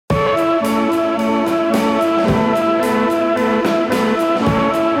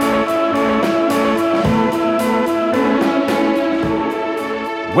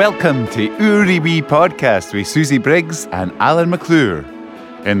Welcome to Oorie Wee Podcast with Susie Briggs and Alan McClure.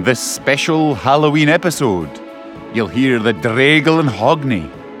 In this special Halloween episode, you'll hear the Draigle and Hogney,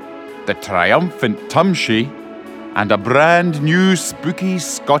 the triumphant Tumshie, and a brand new spooky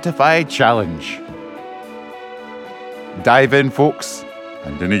Spotify challenge. Dive in, folks,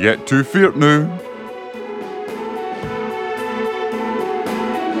 and dinna get too feart now.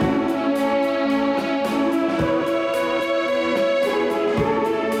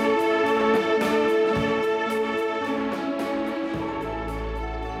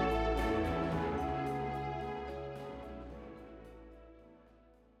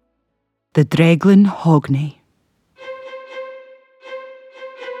 The Draigle and Hogney.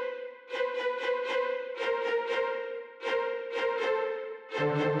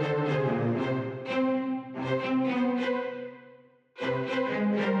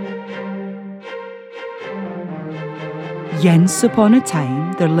 Once upon a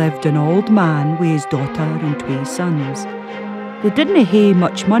time there lived an old man with his daughter and two sons. They didn't hae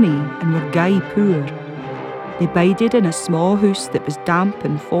much money and were gey poor. They bided in a small house that was damp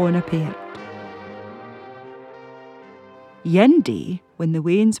and falling apart. One day, when the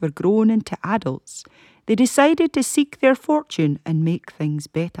wains were grown into adults, they decided to seek their fortune and make things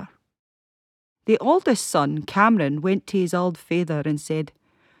better. The oldest son, Cameron, went to his old father and said,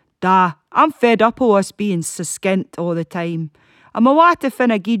 "Da, I'm fed up o' us being so skint all the time. I'm awa to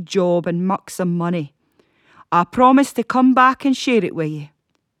fin a good job and muck some money. I promise to come back and share it with you."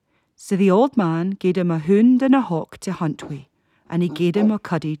 So the old man gave him a hound and a hawk to hunt with, and he gave him a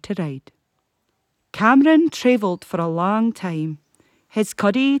cuddy to ride. Cameron travelled for a long time. His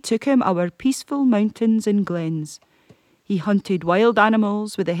cuddy took him over peaceful mountains and glens. He hunted wild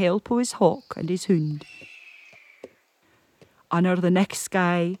animals with the help of his hawk and his hound. Under the next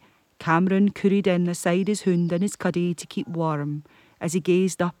sky, Cameron curried in aside his hound and his cuddy to keep warm as he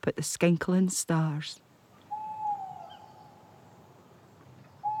gazed up at the skinkling stars.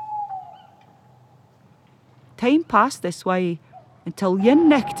 Time passed this way until one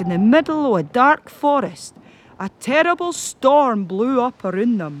night in the middle of a dark forest, a terrible storm blew up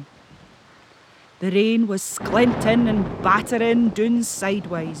around them. The rain was sklinting and battering down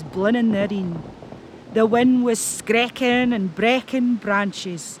sideways, blowing therein. The wind was screeching and breaking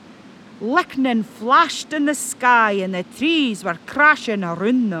branches. Lightning flashed in the sky and the trees were crashing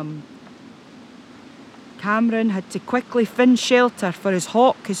around them. Cameron had to quickly find shelter for his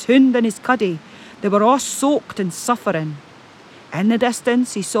hawk, his hound and his cuddy. They were all soaked and suffering. In the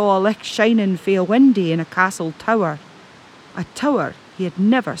distance he saw a licht shining fae a window in a castle tower. A tower he had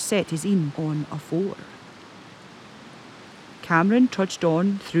never set his een on afore. Cameron trudged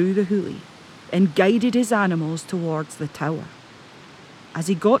on through the hoolie and guided his animals towards the tower. As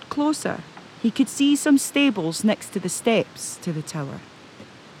he got closer, he could see some stables next to the steps to the tower.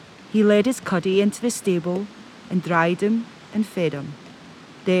 He led his cuddy into the stable and dried him and fed him.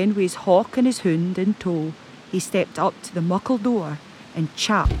 Then, with his hawk and his hound in tow, he stepped up to the muckle door and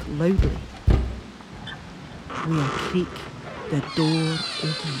chapped loudly. With a creak, the door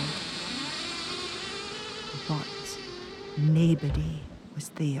opened. But nobody was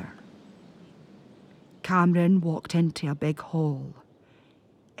there. Cameron walked into a big hall.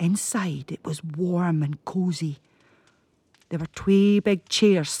 Inside, it was warm and cosy. There were two big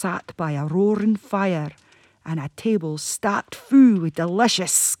chairs sat by a roaring fire and a table stacked full with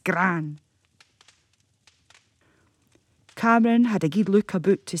delicious scran. Cameron had a good look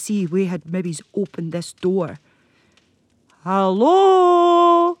about to see who had maybe opened this door.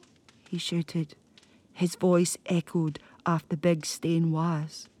 "Hello!" he shouted. His voice echoed off the big stone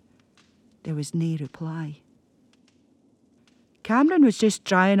walls. There was no reply. Cameron was just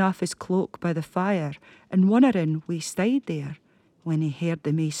drying off his cloak by the fire and wondering why he stayed there when he heard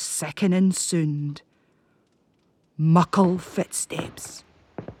the most sickening sound. Muckle footsteps.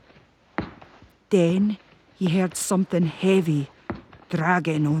 Then he heard something heavy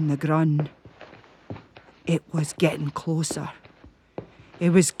dragging on the ground. It was getting closer.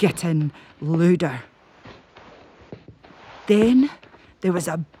 It was getting louder. Then there was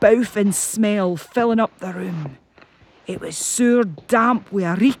a boughing smell filling up the room. It was sour damp with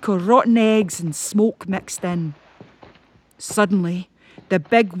a reek of rotten eggs and smoke mixed in. Suddenly, the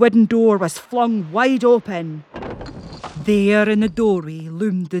big wooden door was flung wide open. There in the doorway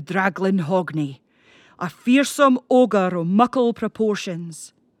loomed the Draigle and Hogney, a fearsome ogre of muckle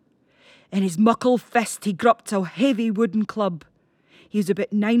proportions. In his muckle fist he gripped a heavy wooden club. He was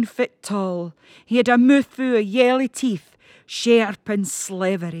about 9 foot tall. He had a mouthful of yellow teeth, sharp and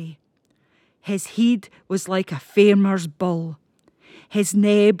slavery. His head was like a farmer's bull. His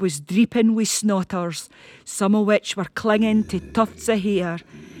neb was dripping with snotters, some of which were clinging to tufts of hair,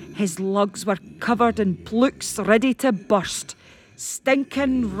 His lugs were covered in plooks ready to burst.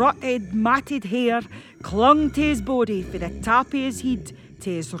 Stinking, rotted, matted hair clung to his body for the tap of his head to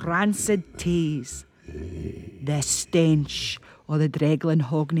his rancid taes. The stench o' the Dreglin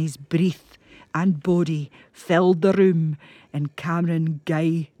Hogney's breath and body filled the room, and Cameron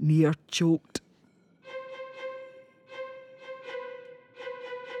Guy near choked.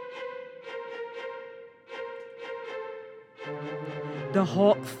 The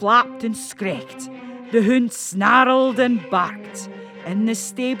hawk flapped and skrecked, the hound snarled and barked. In the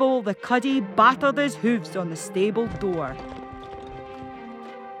stable, the cuddy battered his hooves on the stable door.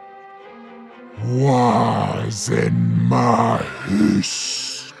 "Was in my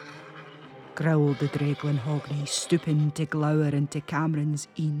house," growled the Dreglin Hogney, stooping to glower into Cameron's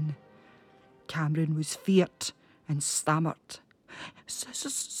een. Cameron was feared and stammered.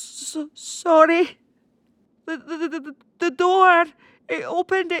 Sorry. The door, it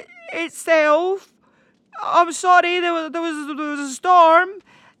opened itself. I'm sorry, there was a storm.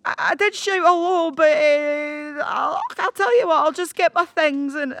 I did shout hello, but I'll tell you what, I'll just get my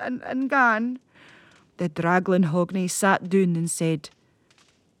things and gone. The Dreglin Hogney sat down and said,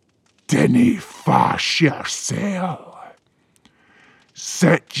 "Dinna fash yoursel.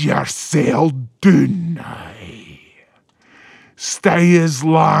 Sit yoursel down, aye. Stay as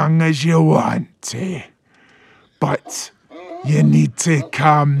long as you want to, but you need to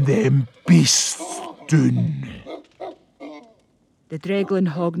calm them beasts down." The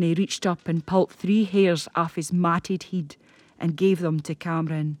Dreglin Hogney reached up and pulled 3 hairs off his matted head and gave them to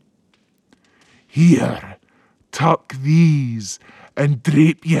Cameron. "Here, tuck these and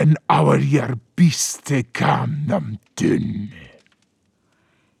drape ye an hour your beasts to calm them down."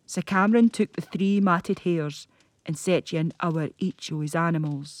 So Cameron took the 3 matted hairs and set ye an hour each o' his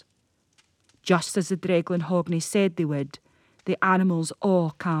animals. Just as the Dreglin Hogney said they would, the animals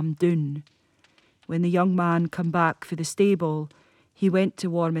all calmed down. When the young man come back for the stable, he went to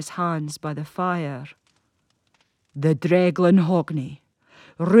warm his hands by the fire. The Dreglin Hogney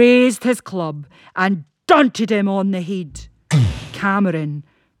raised his club and dunted him on the head. Cameron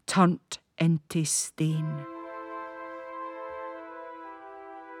turned into stone.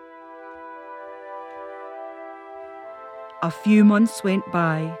 A few months went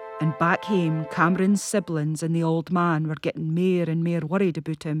by, and back home, Cameron's siblings and the old man were getting mair and mair worried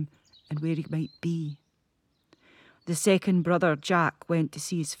about him and where he might be. The second brother, Jack, went to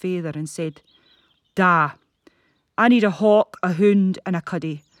see his father and said, "Da, I need a hawk, a hound and a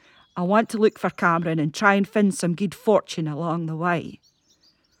cuddy. I want to look for Cameron and try and find some good fortune along the way."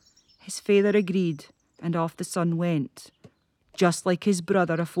 His father agreed, and off the son went. Just like his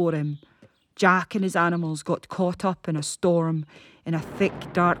brother afore him, Jack and his animals got caught up in a storm in a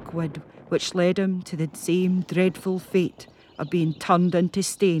thick, dark wood, which led him to the same dreadful fate of being turned into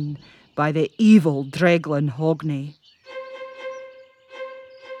stone by the evil Dreglin Hogney.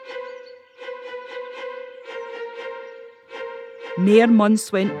 Mere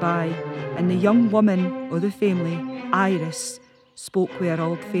months went by, and the young woman o' the family, Iris, spoke with her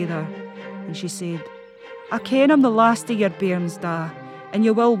old father, and she said, "I ken I'm the last of your bairns, Da, and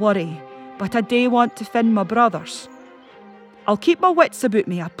you will worry, but I do want to find my brothers. I'll keep my wits about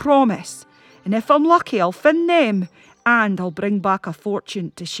me, I promise, and if I'm lucky I'll find them, and I'll bring back a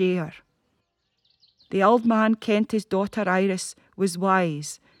fortune to share." The old man kent his daughter Iris was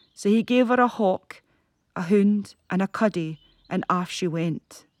wise, so he gave her a hawk, a hound and a cuddy, and off she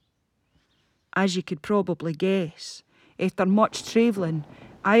went. As you could probably guess, after much travelling,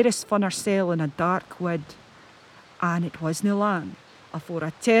 Iris found hersel in a dark wood, and it wasna lang afore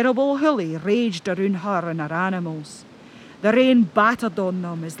a terrible hully raged around her and her animals. The rain battered on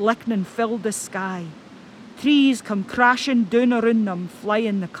them as lightning filled the sky. Trees come crashing down around them,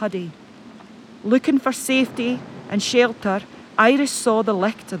 flying the cuddy. Looking for safety and shelter, Iris saw the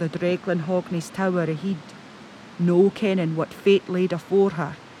licht of the Dreglin Hogney's tower ahead. No kenning what fate laid afore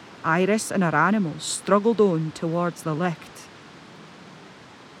her, Iris and her animals struggled on towards the licht.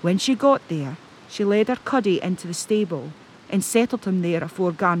 When she got there, she led her cuddy into the stable and settled him there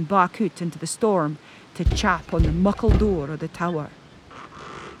afore going back out into the storm to chap on the muckle door of the tower.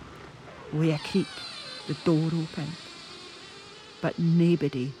 With a creak, the door opened, but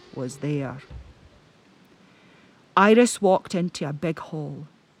nobody was there. Iris walked into a big hall.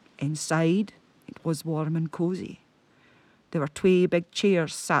 Inside, it was warm and cosy. There were 2 big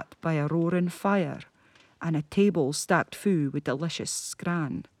chairs sat by a roaring fire and a table stacked full with delicious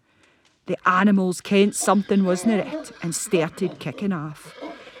scran. The animals kent something wasna right and started kicking off.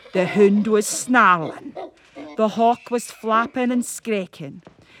 The hound was snarling, the hawk was flapping and screeching,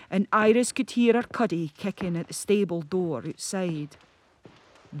 and Iris could hear her cuddy kicking at the stable door outside.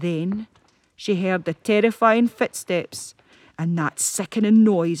 Then she heard the terrifying footsteps and that sickening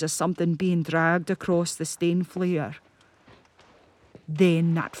noise of something being dragged across the stained flare.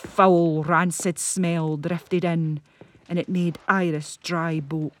 Then that foul, rancid smell drifted in, and it made Iris dry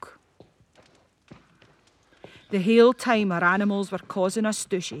bulk. The whole time our animals were causing a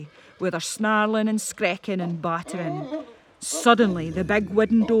stooshy, with their snarling and scracking and battering. Suddenly the big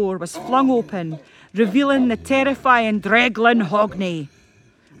wooden door was flung open, revealing the terrifying Dreglin Hogney.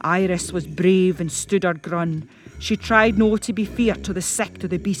 Iris was brave and stood her grun. She tried no to be feared to the sight of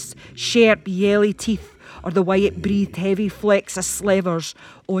the beast's sharp yelly teeth, or the way it breathed heavy flecks of slevers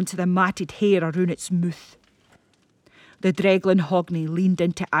onto the matted hair around its mouth. The Dreglin Hogney leaned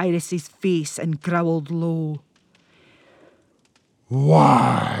into Iris's face and growled low.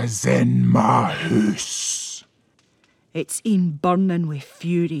 "Wha's in my house?" Its een burning with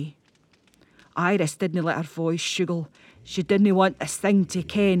fury. Iris didn't let her voice shuggle. She didn't want this thing to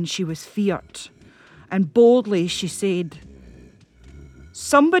ken she was feared. And boldly she said,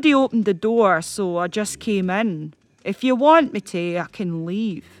 "Somebody opened the door, so I just came in. If you want me to, I can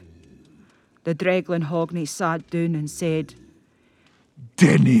leave." The Dreglin Hogney sat down and said,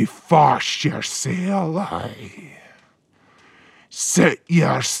 "Dinna force yoursel, aye. Sit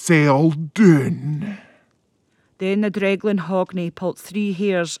yoursel down." Then the Dreglin Hogney pulled 3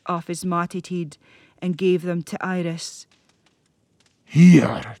 hairs off his matted head and gave them to Iris.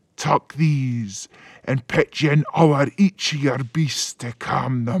 "Here, tuck these, and pitch in our each of your beasts to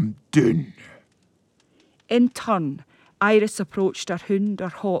calm them down." In turn, Iris approached her hound, her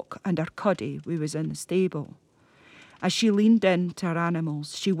hawk, and her cuddy who was in the stable. As she leaned in to her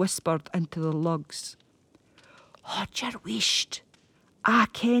animals, she whispered into the lugs, "Haud your wisht. I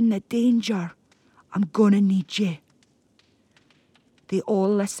ken the danger. I'm gonna need ye." They all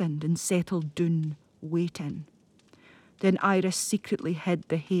listened and settled down, waiting. Then Iris secretly hid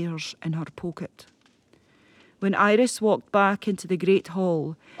the hairs in her pocket. When Iris walked back into the great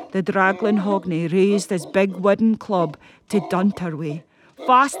hall, the Dreglin Hogney raised his big wooden club to dunt her way.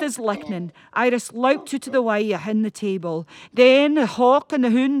 Fast as lightning, Iris louped out of the way ahin the table. Then the hawk and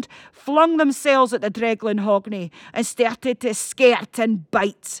the hound flung themselves at the Dreglin Hogney and started to skirt and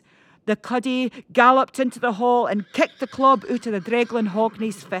bite. The cuddy galloped into the hall and kicked the club out of the Dreglin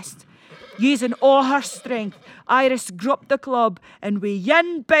Hogney's fist. Using all her strength, Iris gripped the club and with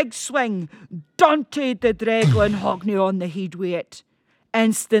one big swing, dunted the Dreglin Hogney on the head with it.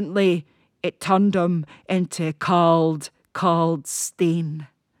 Instantly, it turned him into cold stone.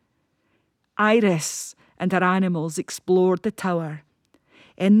 Iris and her animals explored the tower.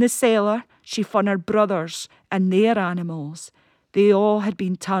 In the cellar, she found her brothers and their animals. They all had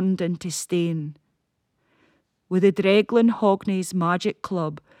been turned into stone. With the Dreglin Hogney's magic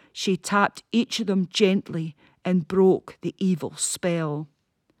club, she tapped each of them gently and broke the evil spell.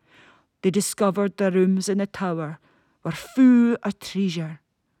 They discovered the rooms in the tower were full of treasure.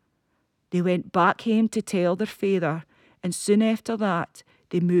 They went back home to tell their father, and soon after that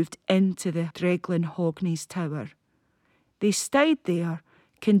they moved into the Dreglin Hogney's tower. They stayed there,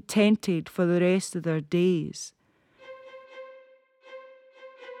 contented for the rest of their days.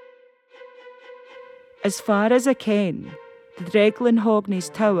 As far as I ken, the Dreglin Hogney's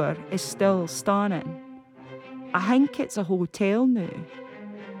tower is still standing. I think it's a hotel now.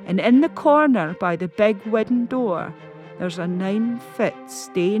 And in the corner by the big wooden door, there's a 9-foot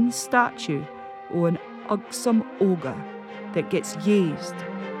stone statue of an ugsome ogre that gets used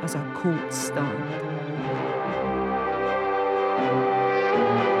as a coat stand.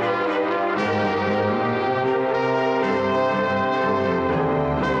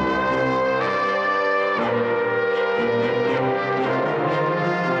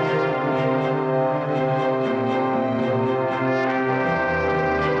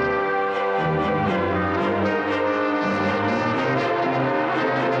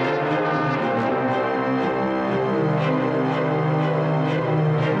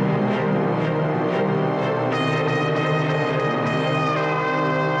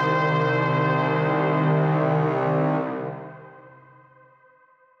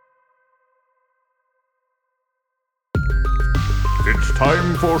 It's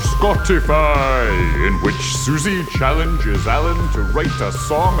time for Scotify, in which Susie challenges Alan to write a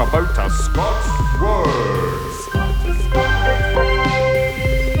song about a Scots word.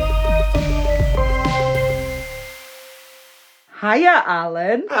 Hiya,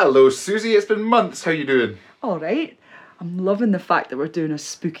 Alan. Hello, Susie. It's been months. How you doing? All right. I'm loving the fact that we're doing a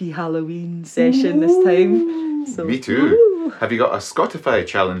spooky Halloween session this time. So, Me too. Ooh. Have you got a Scotify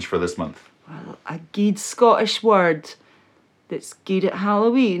challenge for this month? Well, a good Scottish word that's good at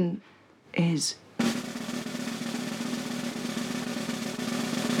Halloween is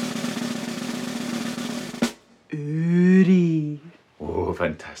Uri. Oh,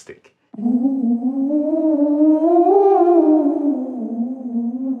 fantastic.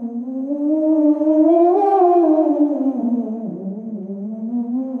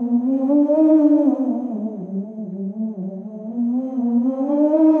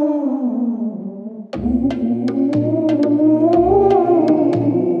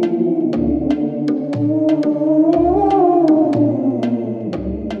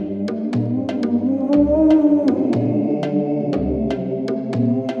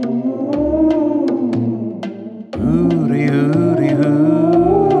 Hooray, hooray,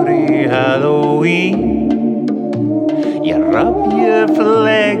 hooray, Halloween. You rub your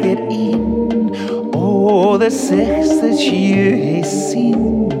flag at in. Oh, the sex that you have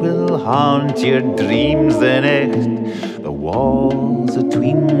seen will haunt your dreams the next. The walls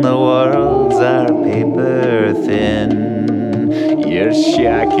between the worlds are paper thin. You're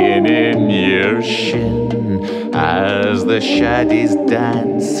shacking in your shin as the shaddies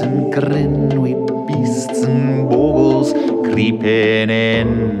dance and grin with beasts and bogles creeping in.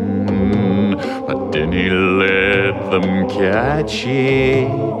 But dinna let them catch ye.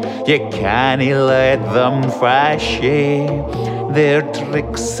 You can't let them thrash ye. Their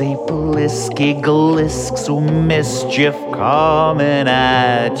tricksy, plisky glisks o' mischief coming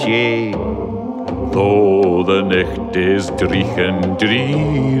at ye. Though the nicht is dreich and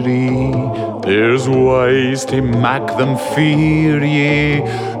dreary, there's ways to make them fear ye.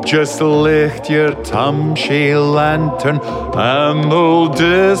 Just licht your tumshay lantern and they'll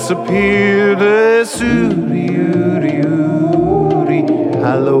disappear. This Uri, Uri, Uri,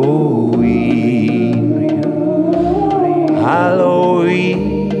 Halloween, Halloween.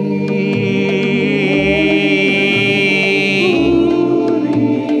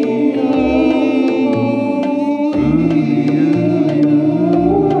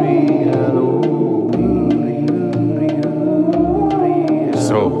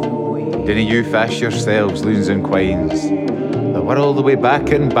 Dinna you fash yourselves, loons and quines. The world will be back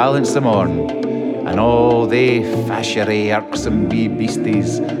and balance them on, and all they fashery, irksome wee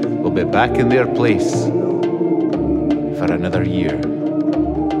beasties will be back in their place for another year.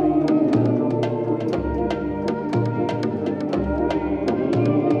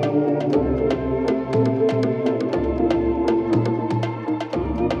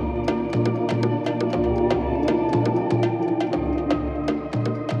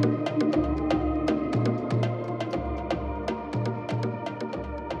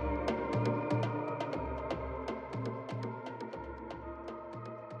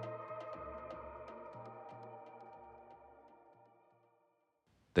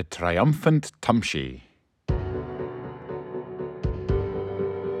 The Triumphant Tumshay.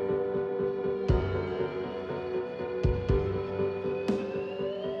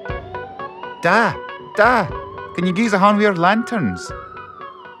 Da! Can you gi'e a hand with your lanterns?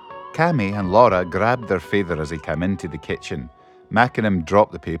 Cammy and Laura grabbed their father as he came into the kitchen, making him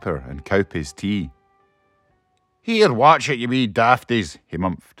drop the paper and cowp his tea. Here, watch it, you wee dafties, he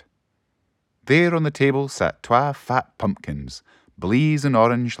mumphed. There on the table sat twa fat pumpkins, bleeze and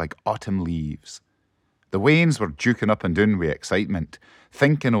orange like autumn leaves. The wains were juking up and down with excitement,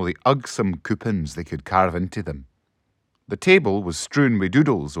 thinking o' the ugsome coupons they could carve into them. The table was strewn with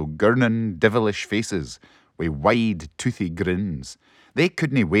doodles o' gurnin, devilish faces, with wide, toothy grins. They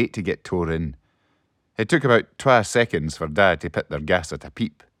couldn't wait to get tore in. It took about 2 seconds for Dad to put their gas at a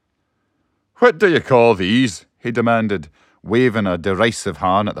peep. "What do you call these?" he demanded, waving a derisive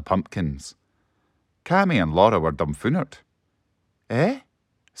hand at the pumpkins. Cammy and Laura were dumbfoundered. "Eh?"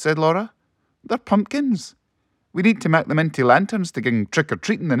 said Laura. "They're pumpkins. We need to make them into lanterns to ging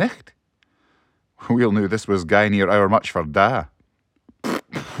trick-or-treating the nicht." We'll knew this was gae near our much for Da.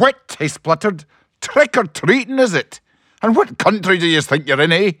 "What?" he spluttered. "Trick-or-treating, is it? And what country do you think you're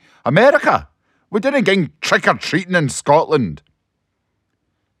in, eh? America? We didn't ging trick-or-treating in Scotland."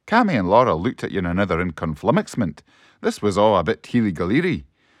 Cammy and Laura looked at one another in conflummoxment. This was all a bit heely-galeery.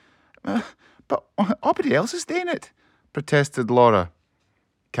 But nobody else is doing it," protested Laura.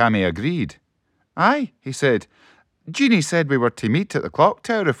 Cammy agreed. "Aye," he said. "Jeannie said we were to meet at the clock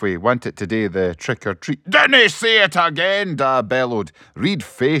tower if we wanted to do the trick-or-treat." "Dinna say it again," Da bellowed,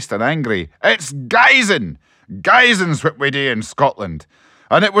 red-faced and angry. "It's guising. Guising's what we do in Scotland.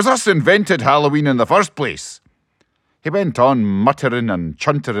 And it was us invented Halloween in the first place." He went on muttering and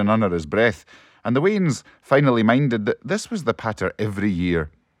chuntering under his breath, and the Waynes finally minded that this was the patter every year.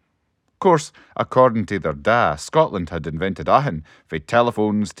 Of course, according to their Da, Scotland had invented ahin, fae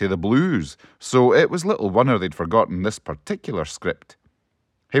telephones to the blues, so it was little wonder they'd forgotten this particular script.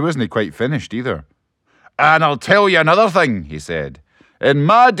 He wasn't quite finished either. "And I'll tell you another thing," he said. "In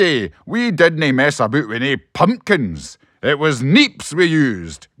my day, we didn't mess about with nae pumpkins. It was neeps we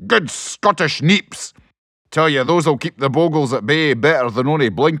used. Good Scottish neeps. Tell you, those'll keep the bogles at bay better than ony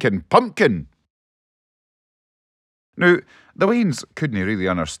blinking pumpkin. Now, the Waynes couldn't really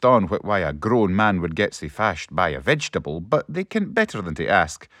understand why a grown man would get so fashed by a vegetable, but they couldn't better than to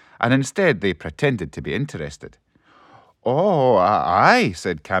ask, and instead they pretended to be interested. Oh, aye,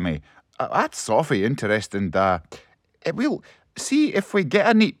 said Cammy. That's awfully interesting. We'll see if we get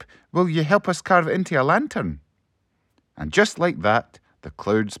a neep. Will you help us carve it into a lantern? And just like that, the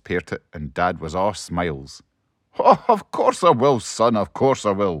clouds paired it, and Dad was all smiles. Oh, of course I will, son, of course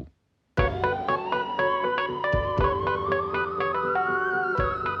I will.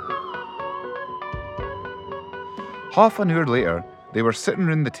 Half an hour later, they were sitting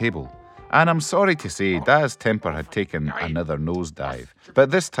round the table, and I'm sorry to say Dad's temper had taken another nosedive,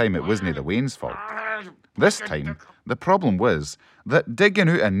 but this time it wasn't the Wayne's fault. This time, the problem was that digging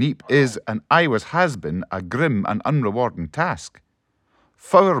out a neep is, and always has been, a grim and unrewarding task.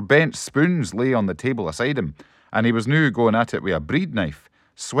 Four bent spoons lay on the table aside him, and he was now going at it with a bread knife,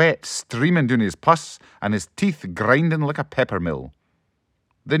 sweat streaming down his pus, and his teeth grinding like a pepper mill.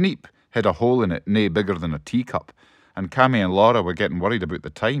 The neep had a hole in it nae bigger than a teacup, and Cammy and Laura were getting worried about the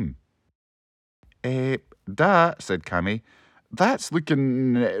time. Da, said Cammy, that's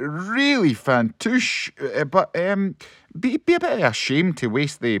looking really fantoosh, but be a bit ashamed to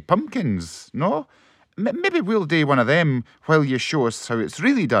waste the pumpkins, no? Maybe we'll do one of them while you show us how it's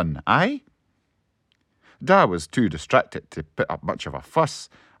really done, aye? Da was too distracted to put up much of a fuss,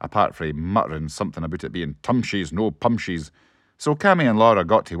 apart from muttering something about it being tumshies, no pumpshies, so Cammy and Laura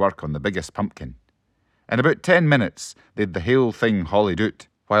got to work on the biggest pumpkin. In about 10 minutes, they'd the whole thing hollowed out,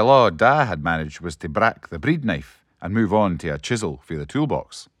 while all Da had managed was to brack the bread knife and move on to a chisel for the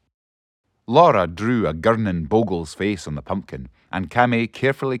toolbox. Laura drew a gurning bogle's face on the pumpkin, and Cammy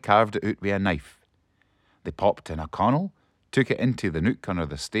carefully carved it out with a knife. They popped in a connel, took it into the nook under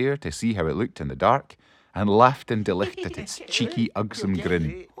the stair to see how it looked in the dark, and laughed in delight at its cheeky, ugsome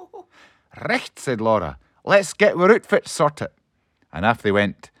grin. Richt, said Laura, let's get our outfits sorted. And off they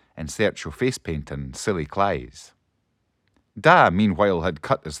went, in search of face paint and silly clies. Da, meanwhile, had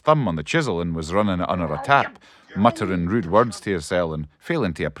cut his thumb on the chisel and was running it under a tap, muttering rude words to herself and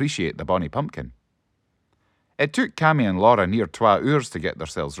failing to appreciate the bonny pumpkin. It took Cammy and Laura near 2 hours to get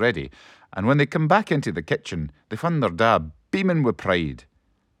themselves ready, and when they come back into the kitchen, they found their da beaming with pride.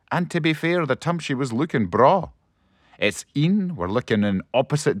 And to be fair, the tumshie was looking braw. Its een were looking in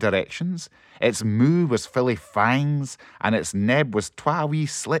opposite directions, its moo was full of fangs, and its neb was 2 wee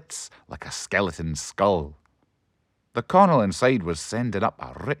slits like a skeleton skull. The connel inside was sending up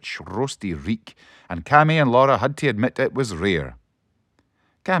a rich, roasty reek, and Cammy and Laura had to admit it was rare.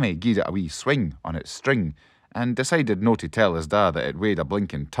 Cammy gied it a wee swing on its string, and decided no to tell his da that it weighed a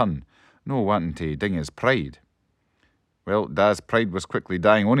blinking ton, no wanting to ding his pride. Well, Da's pride was quickly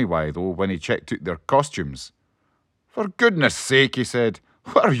dying onyway, though, when he checked out their costumes. For goodness sake, he said,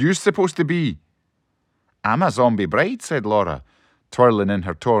 what are you supposed to be? I'm a zombie bride, said Laura, twirling in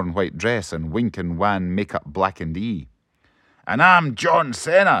her torn white dress and winking wan make-up blackened E. And I'm John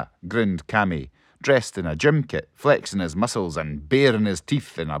Cena, grinned Cammy, dressed in a gym kit, flexing his muscles and baring his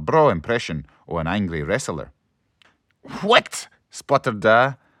teeth in a braw impression of an angry wrestler. What? spluttered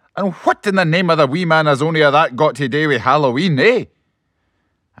Da. And what in the name of the wee man has only a that got to do with Halloween, eh?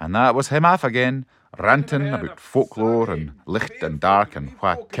 And that was him off again, ranting about folklore and licht and dark and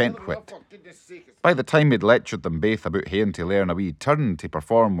wha kent what. By the time he'd lectured them both about haing to learn a wee turn to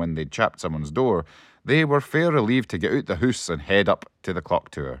perform when they'd chapped someone's door, they were fair relieved to get out the house and head up to the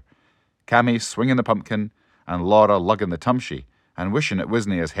clock tower. Cammy swinging the pumpkin, and Laura lugging the tumshie, and wishing it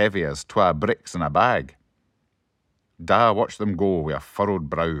wasn't as heavy as 2 bricks in a bag. Da watched them go with a furrowed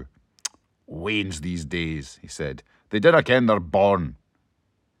brow. Waynes these days, he said. They dinna ken they're born.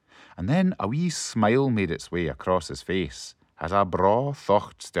 And then a wee smile made its way across his face as a braw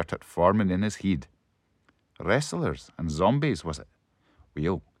thought started forming in his head. Wrestlers and zombies, was it?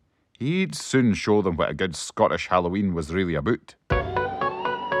 Well, he'd soon show them what a good Scottish Halloween was really about.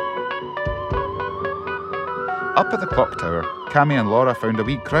 Up at the clock tower, Cammy and Laura found a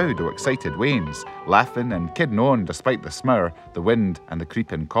wee crowd of excited Waynes, laughing and kidding on despite the smir, the wind and the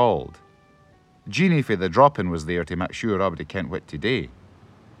creeping cold. Jeanie fae the drop-in was there to make sure abody kent what to do.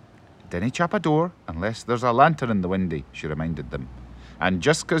 Dinna chap a door unless there's a lantern in the windy, she reminded them. And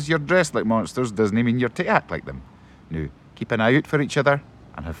just 'cause you're dressed like monsters doesn't mean you're to act like them. Now, keep an eye out for each other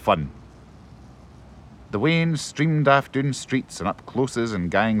and have fun. The Waynes streamed off down streets and up closes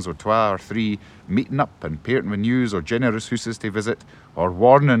and gangs of 2 or 3, meeting up and pairting with news or generous houses to visit, or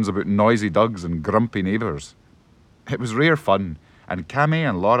warnings about noisy dugs and grumpy neighbours. It was rare fun, and Cammy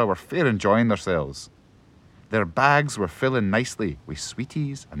and Laura were fair enjoying themselves. Their bags were filling nicely with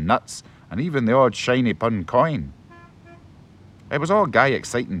sweeties and nuts and even the odd shiny pun coin. It was all gay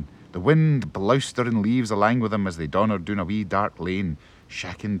exciting, the wind bloustering leaves along with them as they donnered down a wee dark lane,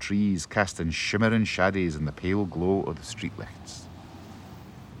 shacking trees casting shimmering shadows in the pale glow of the street lights.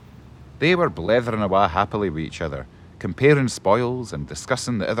 They were blethering away happily with each other, comparing spoils and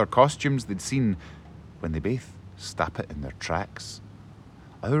discussing the other costumes they'd seen, when they both stopped it in their tracks.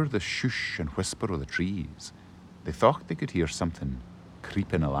 O'er the shush and whisper of the trees, they thought they could hear something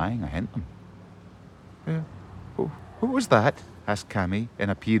creeping along ahint them. What was that?" asked Cammy in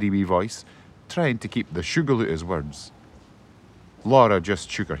a peery wee voice, trying to keep the sugar out his words. Laura just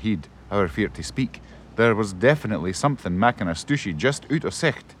shook her head, our fear to speak. There was definitely something making a stooshy just out of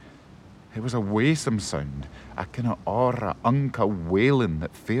sicht. It was a waesome sound, a kind of aura unca wailing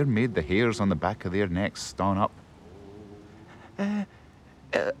that fair made the hairs on the back of their necks stand up.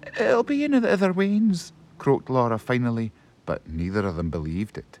 It'll be in the other wains, croaked Laura finally, but neither of them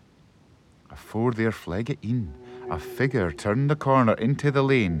believed it. Afore their flag in, a figure turned the corner into the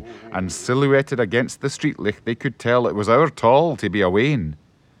lane, and silhouetted against the street licht they could tell it was our tall to be a Wayne.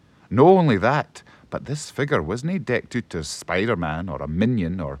 No only that, but this figure wasnae decked out as Spider-Man or a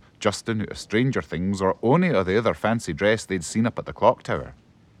minion or Justin out of Stranger Things or ony of the other fancy dress they'd seen up at the clock tower.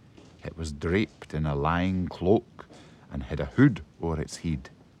 It was draped in a lying cloak and had a hood o'er its head.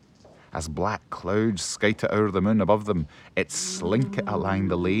 As black clouds skited o'er the moon above them, it slinked along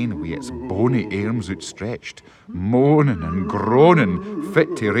the lane with its bony arms outstretched, moaning and groaning,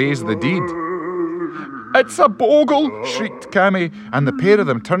 fit to raise the deed. "It's a bogle!" shrieked Cammy, and the pair of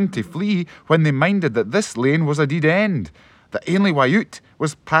them turned to flee when they minded that this lane was a dead end. The only way out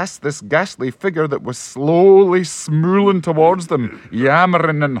was past this ghastly figure that was slowly smooling towards them,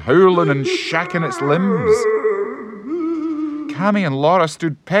 yammering and howling and shacking its limbs. Cammy and Laura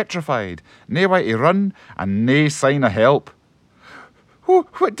stood petrified, nae way to run and nae sign of help. "Oh,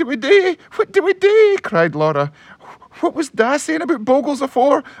 what do we do? What do we do?" cried Laura. "What was Da saying about bogles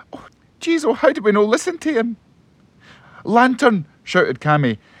afore? Oh, jeez, how do we no listen to him?" "Lantern," shouted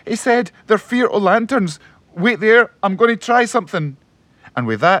Cammy. "He said they're fear o' lanterns. Wait there, I'm going to try something." And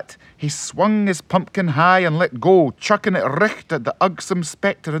with that, he swung his pumpkin high and let go, chucking it richt at the ugsome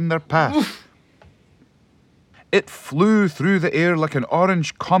spectre in their path. It flew through the air like an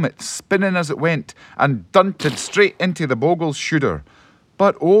orange comet, spinning as it went, and dunted straight into the bogle's shooter.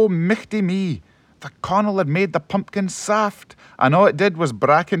 But oh, michty me, the Connell had made the pumpkin saft, and all it did was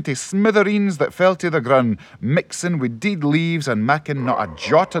brack into smithereens that fell to the ground, mixing with dead leaves and making not a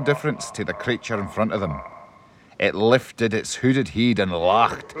jot of difference to the creature in front of them. It lifted its hooded head and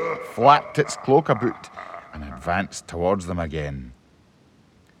laughed, flapped its cloak about, and advanced towards them again.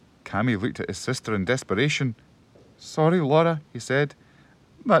 Cammy looked at his sister in desperation. "Sorry, Laura," he said.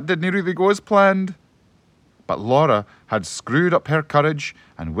 "That didn't really go as planned." But Laura had screwed up her courage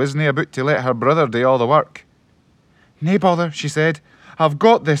and wasn't about to let her brother do all the work. "Nae bother," she said. "I've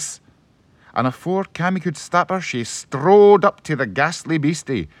got this." And afore Cammy could stop her, she strode up to the ghastly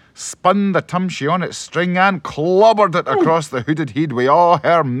beastie, spun the tumshy on its string and clobbered it across the hooded head with all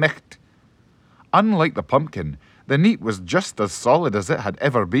her micht. Unlike the pumpkin, the neat was just as solid as it had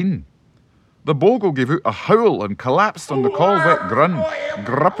ever been. The bogle gave out a howl and collapsed on the cold wet grun,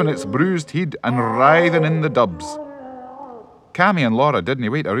 grupping its bruised head and writhing in the dubs. Cammy and Laura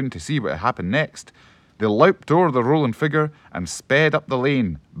didn't wait around to see what had happened next. They louped over the rolling figure and sped up the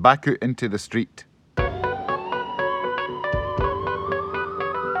lane, back out into the street.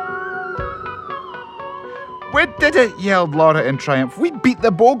 "We did it!" yelled Laura in triumph. "We beat the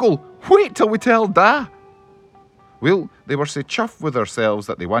bogle! Wait till we tell Da!" Well, they were so chuffed with themselves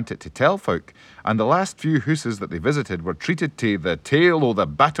that they wanted to tell folk, and the last few houses that they visited were treated to the tale o' the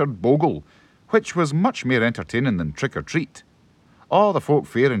battered bogle, which was much more entertaining than trick or treat. All the folk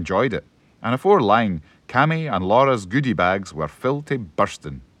fair enjoyed it, and afore lying, Cammy and Laura's goodie bags were filled to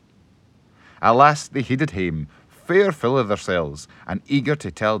bursting. At last they headed hame, fair full of themselves, and eager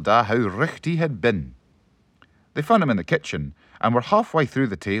to tell Da how richt he had been. They found him in the kitchen, and were halfway through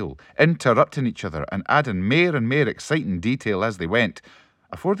the tale, interrupting each other and adding more and more exciting detail as they went,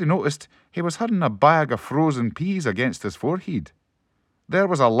 afore they noticed he was holding a bag of frozen peas against his forehead. There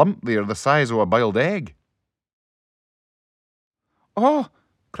was a lump there the size of a boiled egg. "Oh,"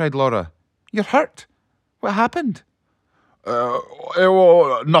 cried Laura, "you're hurt. What happened?"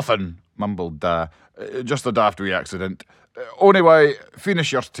 Nothing, mumbled Da. Just a daft wee accident. Onyway,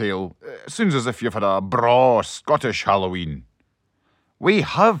 finish your tale. Sounds as if you've had a braw Scottish Halloween." "We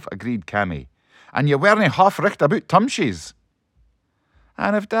have," agreed Cammy, "and you weren't half richt about tumshies."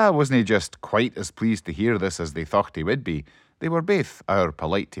 And if Da wasn't just quite as pleased to hear this as they thought he would be, they were both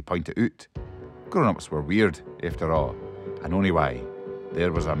polite to point it out. Grown-ups were weird, after all, and only why.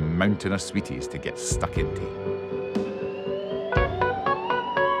 There was a mountain of sweeties to get stuck into.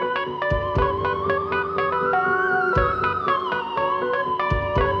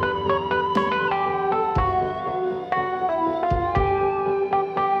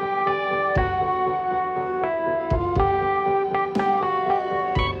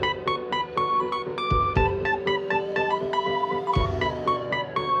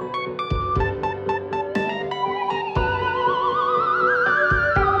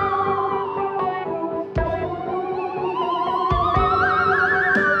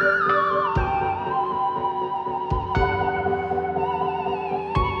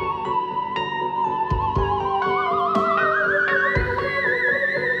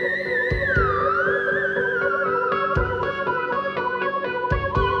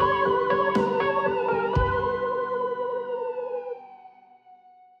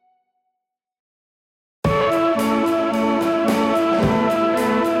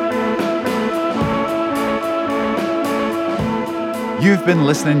 You've been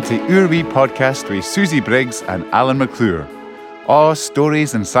listening to Our Wee Podcast with Susie Briggs and Alan McClure. All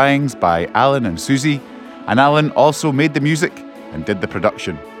stories and sayings by Alan and Susie, and Alan also made the music and did the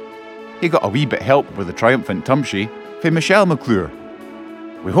production. He got a wee bit help with the triumphant tumshie from Michelle McClure.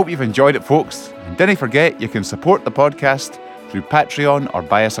 We hope you've enjoyed it, folks, and don't forget you can support the podcast through Patreon or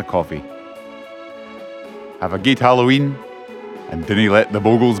buy us a coffee. Have a good Halloween, and dinna let the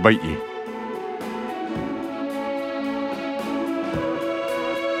bogles bite you.